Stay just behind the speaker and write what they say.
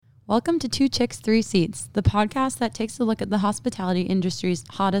Welcome to Two Chicks, Three Seats, the podcast that takes a look at the hospitality industry's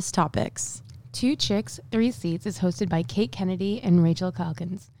hottest topics. Two Chicks, Three Seats is hosted by Kate Kennedy and Rachel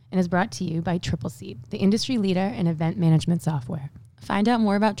Calkins and is brought to you by Triple Seat, the industry leader in event management software. Find out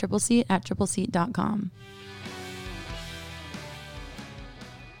more about Triple Seat at tripleseat.com.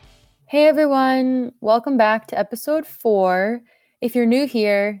 Hey everyone, welcome back to episode 4. If you're new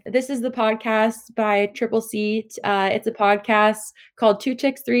here, this is the podcast by Triple Seat. It's a podcast called Two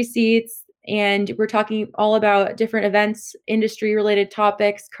Chicks, Three Seats, and we're talking all about different events, industry-related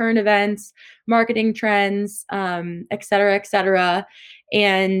topics, current events, marketing trends, et cetera, et cetera.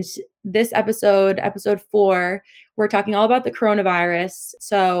 And this episode 4, we're talking all about the coronavirus.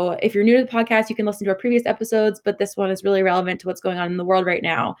 So if you're new to the podcast, you can listen to our previous episodes, but this one is really relevant to what's going on in the world right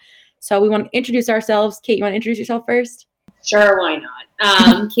now. So we want to introduce ourselves. Kate, you want to introduce yourself first? Sure, why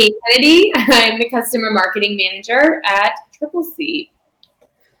not? Kate Kennedy. I'm the customer marketing manager at Triple Seat.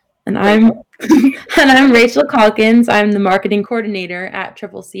 And I'm Rachel Calkins. I'm the marketing coordinator at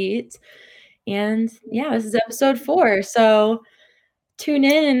Triple Seat. And yeah, this is episode 4. So tune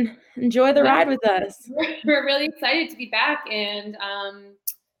in and enjoy the ride with us. We're really excited to be back and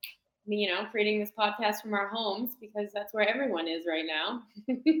creating this podcast from our homes because that's where everyone is right now.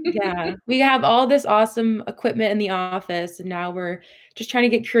 Yeah, we have all this awesome equipment in the office, and now we're just trying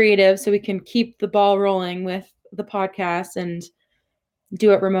to get creative so we can keep the ball rolling with the podcast and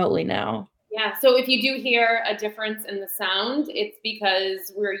do it remotely now. Yeah, so if you do hear a difference in the sound, it's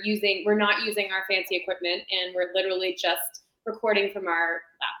because we're not using our fancy equipment and we're literally just recording from our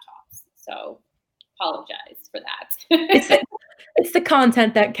laptops. So apologize for that. It's the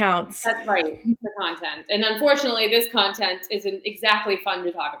content that counts. That's right, the content. And unfortunately, this content isn't exactly fun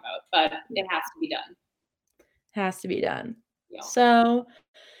to talk about, but it has to be done. Has to be done. Yeah. So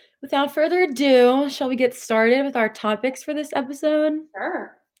without further ado, shall we get started with our topics for this episode?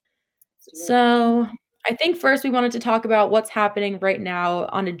 Sure. So I think first we wanted to talk about what's happening right now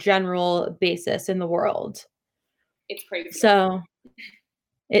on a general basis in the world. It's crazy. So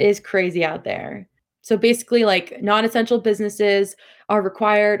it is crazy out there. So basically, like, non-essential businesses are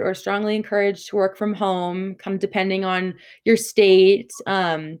required or strongly encouraged to work from home, kind of depending on your state.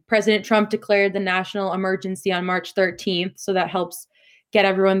 President Trump declared the national emergency on March 13th. So that helps get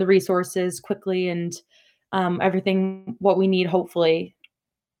everyone the resources quickly and everything what we need, hopefully.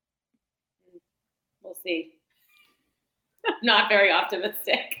 We'll see. Not very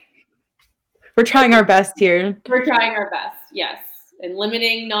optimistic. We're trying our best here. We're trying our best, yes. And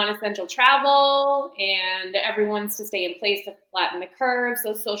limiting non-essential travel, and everyone's to stay in place to flatten the curve,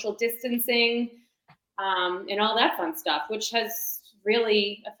 so social distancing, and all that fun stuff, which has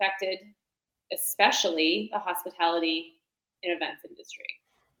really affected especially the hospitality and events industry,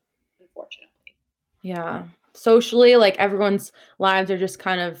 unfortunately. Yeah. Socially, like, everyone's lives are just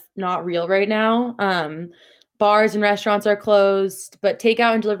kind of not real right now. Bars and restaurants are closed, but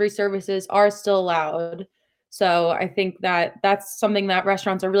takeout and delivery services are still allowed. So I think that that's something that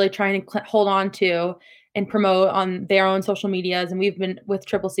restaurants are really trying to hold on to and promote on their own social medias. And we've been with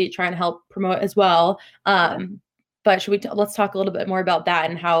Triple Seat trying to help promote as well. But let's talk a little bit more about that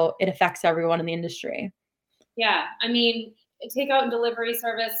and how it affects everyone in the industry. Yeah. I mean, takeout and delivery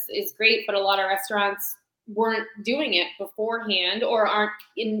service is great, but a lot of restaurants weren't doing it beforehand or aren't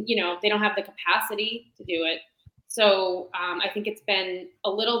they don't have the capacity to do it. So I think it's been a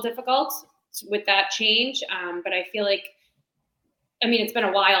little difficult with that change. But I feel like, it's been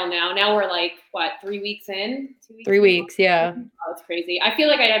a while now. Now we're like, 3 weeks in? 2 weeks 3 weeks, yeah. Oh, it's crazy. I feel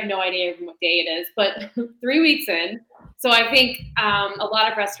like I have no idea what day it is, but 3 weeks in. So I think a lot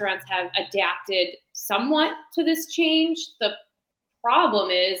of restaurants have adapted somewhat to this change. The problem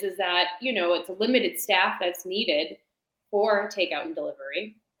is that, it's a limited staff that's needed for takeout and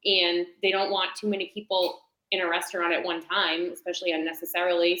delivery. And they don't want too many people in a restaurant at one time, especially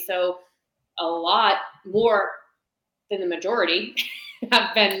unnecessarily. So a lot more than the majority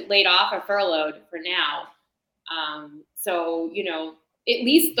have been laid off or furloughed for now. So, at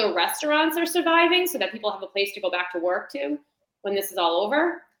least the restaurants are surviving so that people have a place to go back to work to when this is all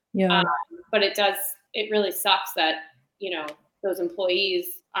over. Yeah. But it really sucks that, those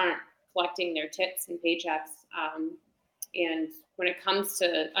employees aren't collecting their tips and paychecks. And when it comes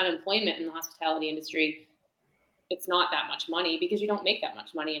to unemployment in the hospitality industry, it's not that much money because you don't make that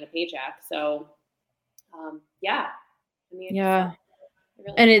much money in a paycheck. So, yeah.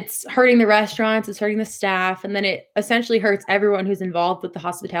 And it's hurting the restaurants, it's hurting the staff, and then it essentially hurts everyone who's involved with the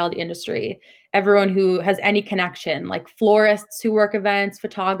hospitality industry, everyone who has any connection, like florists who work events,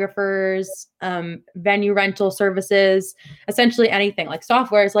 photographers, venue rental services, essentially anything, like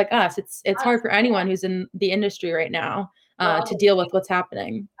softwares like us. It's hard for anyone who's in the industry right now to deal with what's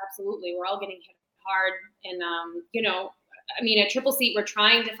happening. absolutely. We're all getting hit hard. And, I mean, at Triple Seat, we're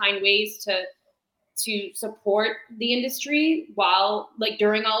trying to find ways to support the industry while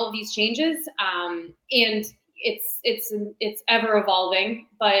during all of these changes. And it's ever evolving,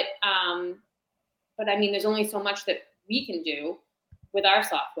 but I mean, there's only so much that we can do with our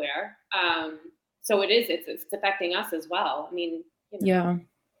software. So it's affecting us as well. I mean,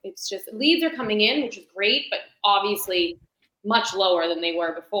 it's just leads are coming in, which is great, but obviously much lower than they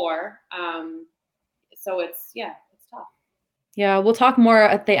were before. So it's tough. Yeah, we'll talk more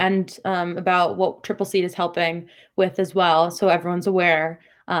at the end about what Triple Seat is helping with as well, so everyone's aware.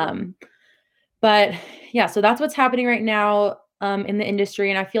 But yeah, so that's what's happening right now in the industry,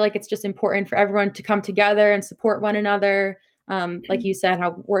 and I feel like it's just important for everyone to come together and support one another. Like you said,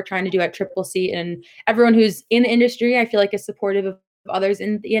 how we're trying to do at Triple Seat, and everyone who's in the industry, I feel like is supportive of others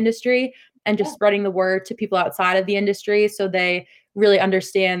in the industry, and just spreading the word to people outside of the industry so they really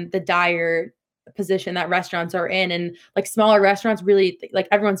understand the dire position that restaurants are in. And like smaller restaurants really, like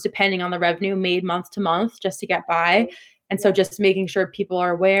everyone's depending on the revenue made month to month just to get by. And so just making sure people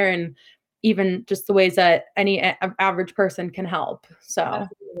are aware, and even just the ways that any average person can help. So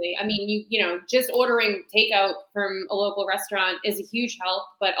absolutely. I mean, just ordering takeout from a local restaurant is a huge help,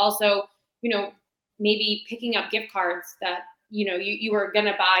 but also, maybe picking up gift cards that, you were going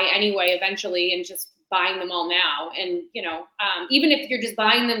to buy anyway, eventually, and just buying them all now. And, even if you're just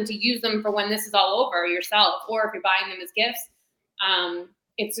buying them to use them for when this is all over yourself, or if you're buying them as gifts,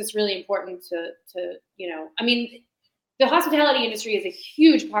 it's just really important to I mean, the hospitality industry is a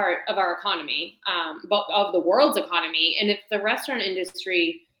huge part of our economy, of the world's economy. And if the restaurant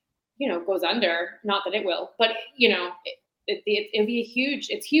industry, goes under, not that it will, but, it'd be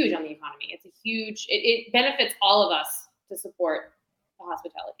it's huge on the economy. It benefits all of us to support the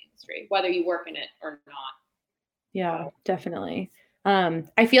hospitality industry, whether you work in it or not. Yeah, definitely.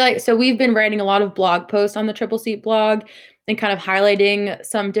 I feel like, so we've been writing a lot of blog posts on the Triple Seat blog and kind of highlighting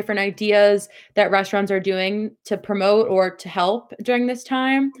some different ideas that restaurants are doing to promote or to help during this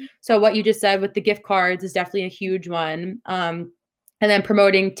time. So what you just said with the gift cards is definitely a huge one. And then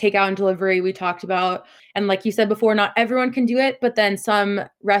promoting takeout and delivery, we talked about. And like you said before, not everyone can do it, but then some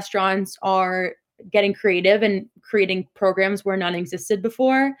restaurants are getting creative and creating programs where none existed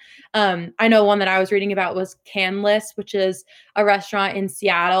before. I know one that I was reading about was Canless, which is a restaurant in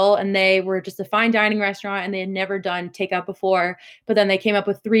Seattle, and they were just a fine dining restaurant and they had never done takeout before, but then they came up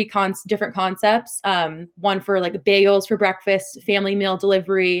with three different concepts. One for like bagels for breakfast, family meal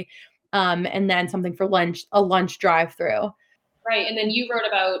delivery, and then something for lunch, a lunch drive-through. Right. And then you wrote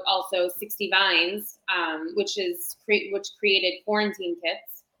about also 60 Vines, which created quarantine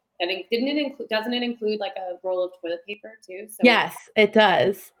kits. Doesn't it include like a roll of toilet paper too? So yes, it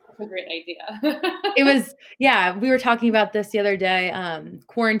does. That's a great idea. It was, we were talking about this the other day,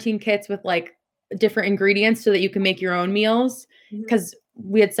 quarantine kits with like different ingredients so that you can make your own meals. Because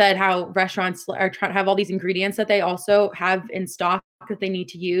we had said how restaurants are trying to have all these ingredients that they also have in stock that they need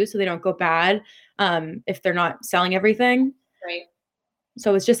to use so they don't go bad if they're not selling everything. Right.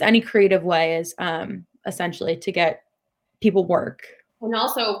 So it's just any creative way is essentially to get people work. And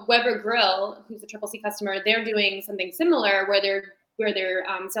also Weber Grill, who's a Triple Seat customer, they're doing something similar where they're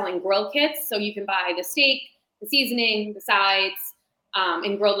selling grill kits. So you can buy the steak, the seasoning, the sides,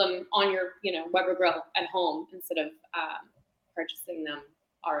 and grill them on your, Weber Grill at home instead of purchasing them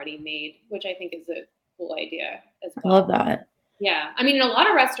already made, which I think is a cool idea as well. I love that. Yeah. I mean, a lot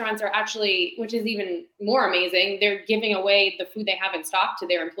of restaurants are actually, which is even more amazing, they're giving away the food they have in stock to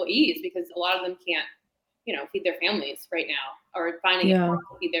their employees because a lot of them can't, feed their families right now or finding it hard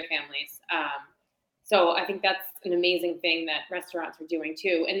to feed their families. So I think that's an amazing thing that restaurants are doing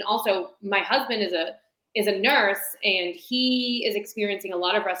too. And also my husband is a nurse, and he is experiencing a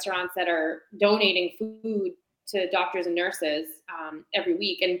lot of restaurants that are donating food to doctors and nurses every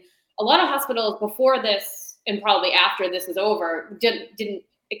week. And a lot of hospitals before this and probably after this is over didn't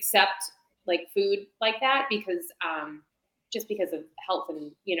accept like food like that because just because of health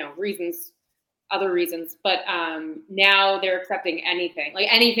and other reasons. But now they're accepting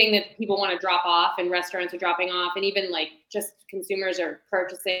anything that people want to drop off, and restaurants are dropping off, and even like just consumers are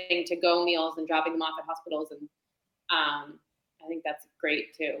purchasing to-go meals and dropping them off at hospitals. And I think that's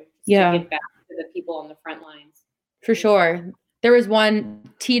great too. To give back to the people on the front lines. For sure. There was one,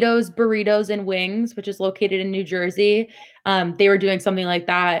 Tito's Burritos and Wings, which is located in New Jersey. They were doing something like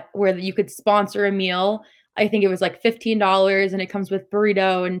that where you could sponsor a meal. I think it was like $15, and it comes with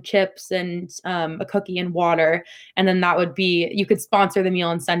burrito and chips and a cookie and water. And then that would be, you could sponsor the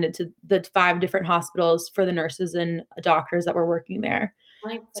meal and send it to the 5 different hospitals for the nurses and doctors that were working there.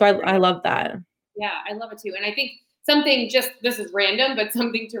 So I love that. Yeah, I love it too. And I think something just, this is random, but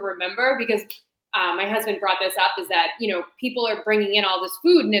something to remember, because my husband brought this up, is that, people are bringing in all this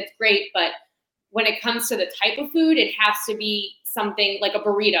food and it's great, but when it comes to the type of food, it has to be something like a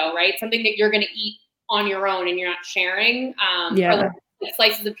burrito, right? Something that you're going to eat on your own and you're not sharing. Or like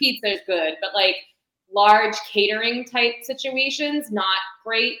slices of pizza is good, but like large catering type situations, not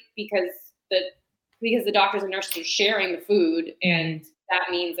great, because the doctors and nurses are sharing the food, and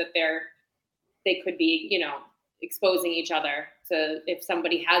that means that they could be, exposing each other to, if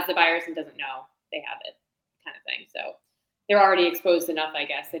somebody has the virus and doesn't know they have it, kind of thing. So they're already exposed enough, I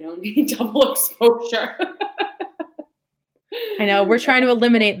guess. They don't need double exposure. I know, we're trying to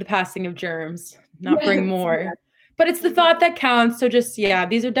eliminate the passing of germs, not bring more. But it's the thought that counts. So just,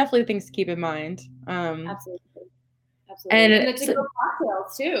 these are definitely things to keep in mind. Absolutely. And the to-go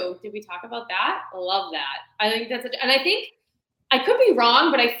cocktails too. Did we talk about that? I love that. I think and I think, I could be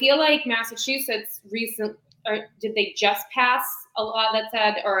wrong, but I feel like Massachusetts did they just pass a law that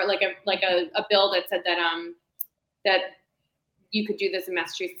said, or like a bill that said that that you could do this in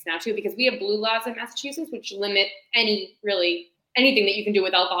Massachusetts now too, because we have blue laws in Massachusetts which limit anything that you can do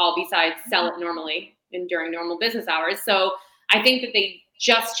with alcohol besides sell it normally and during normal business hours. So I think that they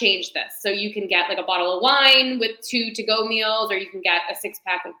just changed this. So you can get like a bottle of wine with 2 to-go meals, or you can get a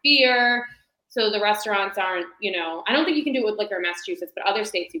 6-pack of beer. So the restaurants aren't, I don't think you can do it with liquor in Massachusetts, but other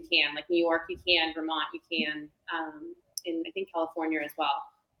states you can, like New York you can, Vermont you can, and I think California as well.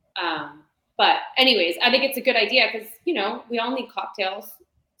 But anyways, I think it's a good idea because, we all need cocktails,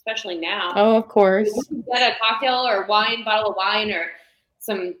 especially now. Oh, of course. You can get a cocktail or bottle of wine or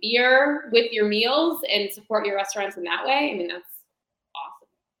some beer with your meals and support your restaurants in that way. I mean, that's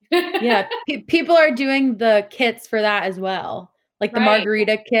awesome. Yeah. People are doing the kits for that as well. Like the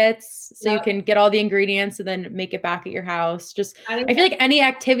margarita kits, so you can get all the ingredients and then make it back at your house. I feel like any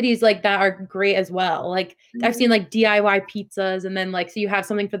activities like that are great as well. Like I've seen like DIY pizzas, and then so you have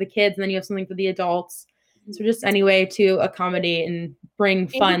something for the kids and then you have something for the adults. So just any way to accommodate and bring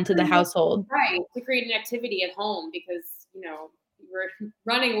fun to the household. Right, to create an activity at home, because, we're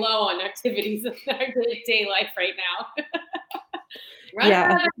running low on activities in our day-to-day life right now.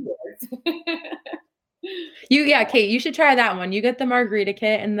 Kate, you should try that one. You get the margarita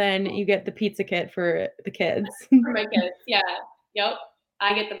kit and then you get the pizza kit for the kids. For my kids, yep.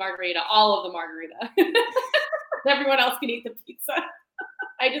 I get the margarita, all of the margarita. Everyone else can eat the pizza.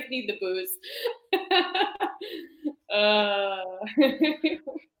 I just need the booze.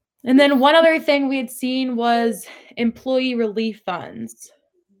 And then one other thing we had seen was employee relief funds.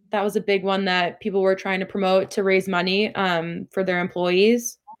 That was a big one that people were trying to promote to raise money for their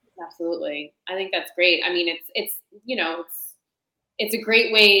employees. Absolutely. I think that's great. I mean, it's a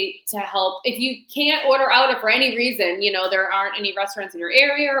great way to help. If you can't order out, if for any reason, there aren't any restaurants in your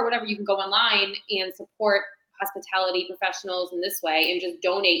area or whatever, you can go online and support hospitality professionals in this way and just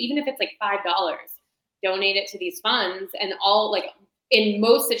donate, even if it's like $5, donate it to these funds. And in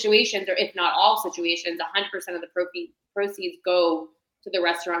most situations, or if not all situations, 100% of the proceeds go to the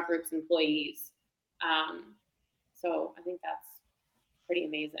restaurant group's employees. So I think that's pretty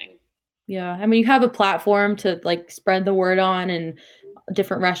amazing. Yeah. I mean, you have a platform to spread the word on, and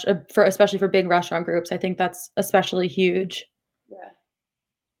different especially for big restaurant groups. I think that's especially huge. Yeah.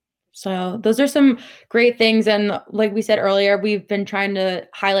 So those are some great things. And like we said earlier, we've been trying to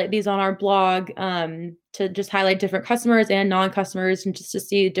highlight these on our blog to just highlight different customers and non-customers, and just to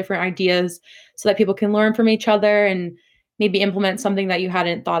see different ideas so that people can learn from each other and maybe implement something that you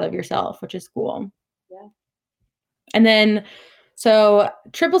hadn't thought of yourself, which is cool. Yeah. And then, so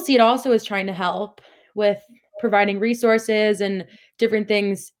Triple Seed also is trying to help with providing resources and different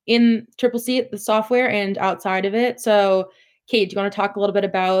things in Triple Seed, the software, and outside of it. So Kate, do you want to talk a little bit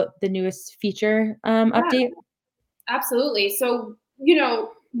about the newest feature update? Absolutely. So,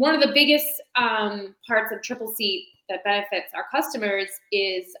 one of the biggest parts of Triple Seed that benefits our customers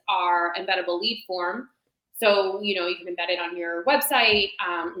is our embeddable lead form. So, you can embed it on your website,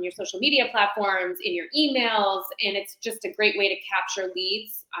 in your social media platforms, in your emails, and it's just a great way to capture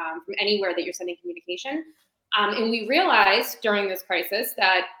leads from anywhere that you're sending communication. And we realized during this crisis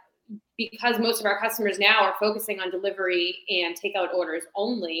that because most of our customers now are focusing on delivery and takeout orders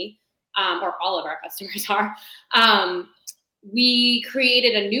only, or all of our customers are, we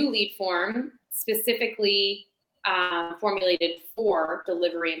created a new lead form specifically formulated for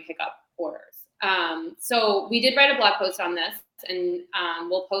delivery and pickup orders. So we did write a blog post on this, and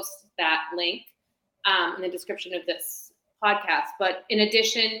we'll post that link in the description of this podcast. But in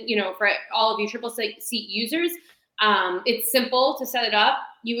addition, for all of you Triple Seat users, it's simple to set it up.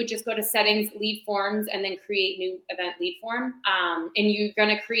 You would just go to settings, lead forms, and then create new event lead form. And you're going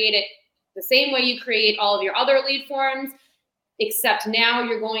to create it the same way you create all of your other lead forms, except now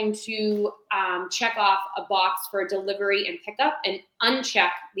you're going to check off a box for delivery and pickup and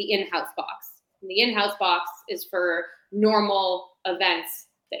uncheck the in-house box. And the in-house box is for normal events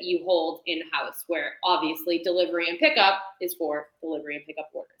that you hold in-house, where obviously delivery and pickup is for delivery and pickup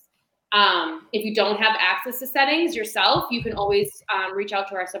orders. If you don't have access to settings yourself, you can always reach out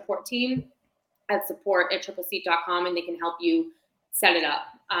to our support team at support@tripleseat.com, and they can help you set it up.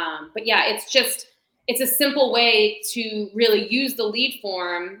 But yeah, it's a simple way to really use the lead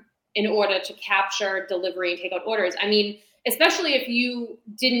form in order to capture delivery and takeout orders. I mean, especially if you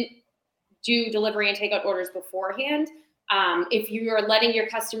didn't do delivery and takeout orders beforehand, if you are letting your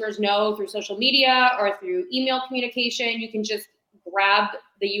customers know through social media or through email communication, you can just grab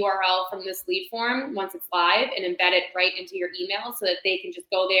the URL from this lead form once it's live and embed it right into your email so that they can just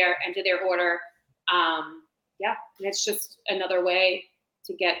go there, enter their order. And it's just another way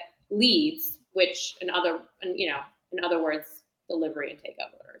to get leads, which in other words, delivery and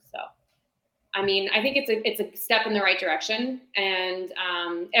takeout orders. So, I mean, I think it's a step in the right direction. And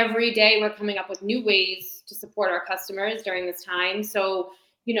every day we're coming up with new ways to support our customers during this time. So,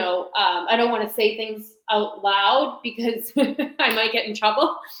 I don't want to say things out loud because I might get in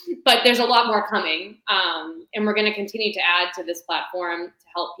trouble, but there's a lot more coming. And we're going to continue to add to this platform to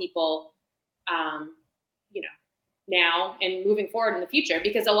help people, now and moving forward in the future,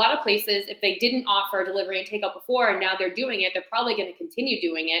 because a lot of places, if they didn't offer delivery and takeout before and now they're doing it, they're probably going to continue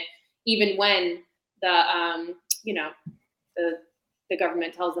doing it even when the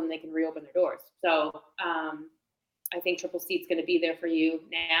government tells them they can reopen their doors. So I think Triple Seat's going to be there for you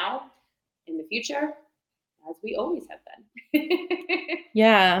now, in the future, as we always have been.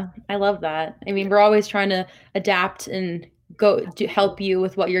 Yeah, I love that. I mean, we're always trying to adapt and go to help you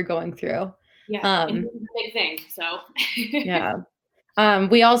with what you're going through. Yeah, it's a big thing. So yeah.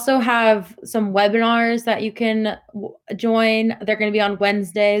 We also have some webinars that you can join. They're going to be on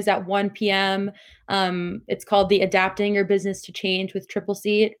Wednesdays at 1 p.m. It's called the Adapting Your Business to Change with Triple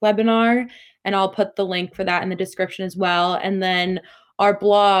Seat webinar. And I'll put the link for that in the description as well. And then our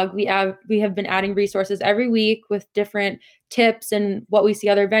blog, we have been adding resources every week with different tips and what we see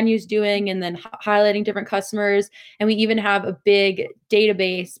other venues doing, and then highlighting different customers. And we even have a big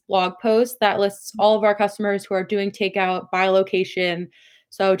database blog post that lists all of our customers who are doing takeout by location.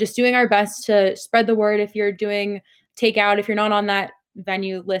 So just doing our best to spread the word. If you're doing takeout, if you're not on that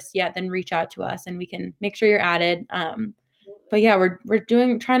venue list yet, then reach out to us and we can make sure you're added. But yeah, we're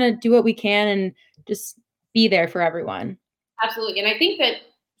trying to do what we can and just be there for everyone. Absolutely. And I think that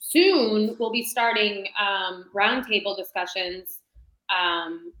soon we'll be starting roundtable discussions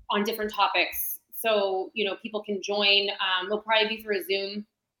on different topics. So, people can join. We'll probably be through a Zoom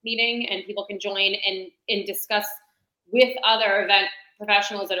meeting, and people can join and discuss with other event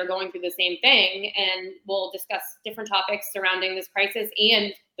professionals that are going through the same thing. And we'll discuss different topics surrounding this crisis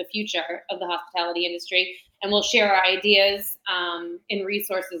and the future of the hospitality industry. And we'll share our ideas and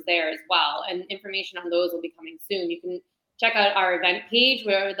resources there as well. And information on those will be coming soon. You can check out our event page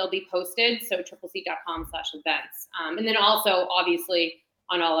where they'll be posted. So tripleseat.com/events. And then also obviously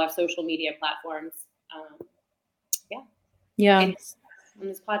on all our social media platforms. Yeah. On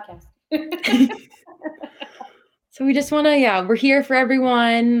this podcast. So we just want to, we're here for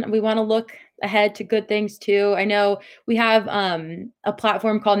everyone. We want to look ahead to good things too. I know we have a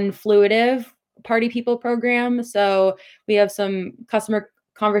platform called Influitive Party People program. So we have some customer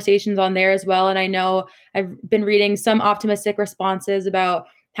conversations on there as well. And I know I've been reading some optimistic responses about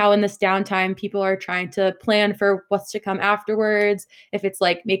how in this downtime, people are trying to plan for what's to come afterwards. If it's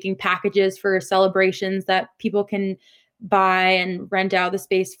like making packages for celebrations that people can buy and rent out the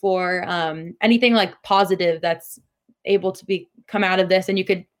space for, anything like positive that's able to come out of this, and you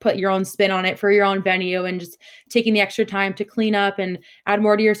could put your own spin on it for your own venue, and just taking the extra time to clean up and add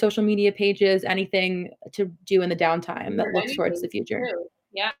more to your social media pages, anything to do in the downtime that looks towards the future.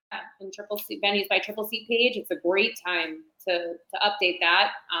 Yeah, and Triple Seat Venues by Triple Seat page, it's a great time to update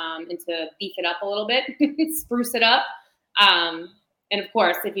that and to beef it up a little bit, spruce it up. And of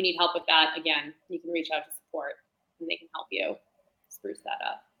course, if you need help with that, again, you can reach out to support and they can help you spruce that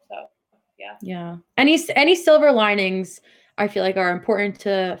up. So yeah. Any silver linings I feel like are important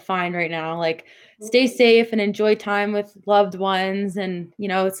to find right now. Like stay safe and enjoy time with loved ones. And,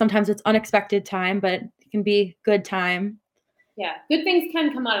 sometimes it's unexpected time, but it can be good time. Yeah, good things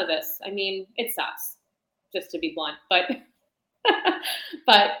can come out of this. I mean, it sucks, just to be blunt, but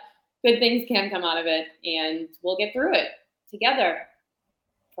good things can come out of it, and we'll get through it together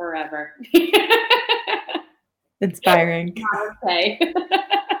forever. Inspiring. Okay.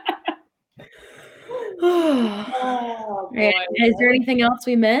 Oh, boy. Is there anything else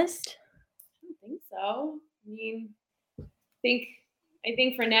we missed? So, I mean, I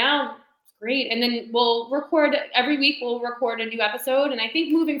think for now it's great. And then we'll record every week. We'll record a new episode, and I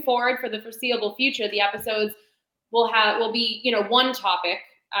think moving forward for the foreseeable future, the episodes will be one topic,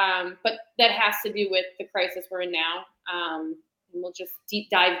 but that has to do with the crisis we're in now. And we'll just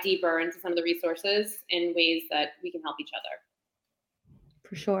dive deeper into some of the resources and ways that we can help each other.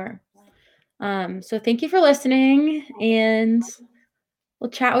 For sure. So thank you for listening, and we'll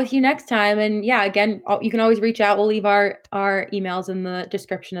chat with you next time. And yeah, again, you can always reach out. We'll leave our emails in the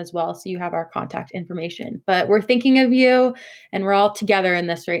description as well, so you have our contact information. But we're thinking of you, and we're all together in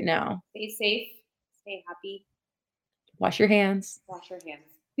this right now. Stay safe. Stay happy. Wash your hands. Wash your hands.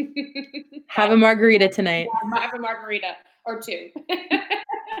 Have a margarita tonight. Have a margarita or two.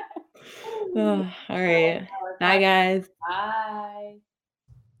 All right. Bye, guys. Bye.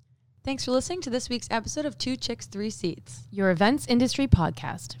 Thanks for listening to this week's episode of 2 Chicks, 3 Seats. Your events industry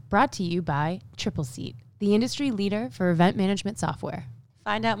podcast, brought to you by Triple Seat, the industry leader for event management software.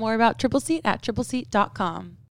 Find out more about Triple Seat at tripleseat.com.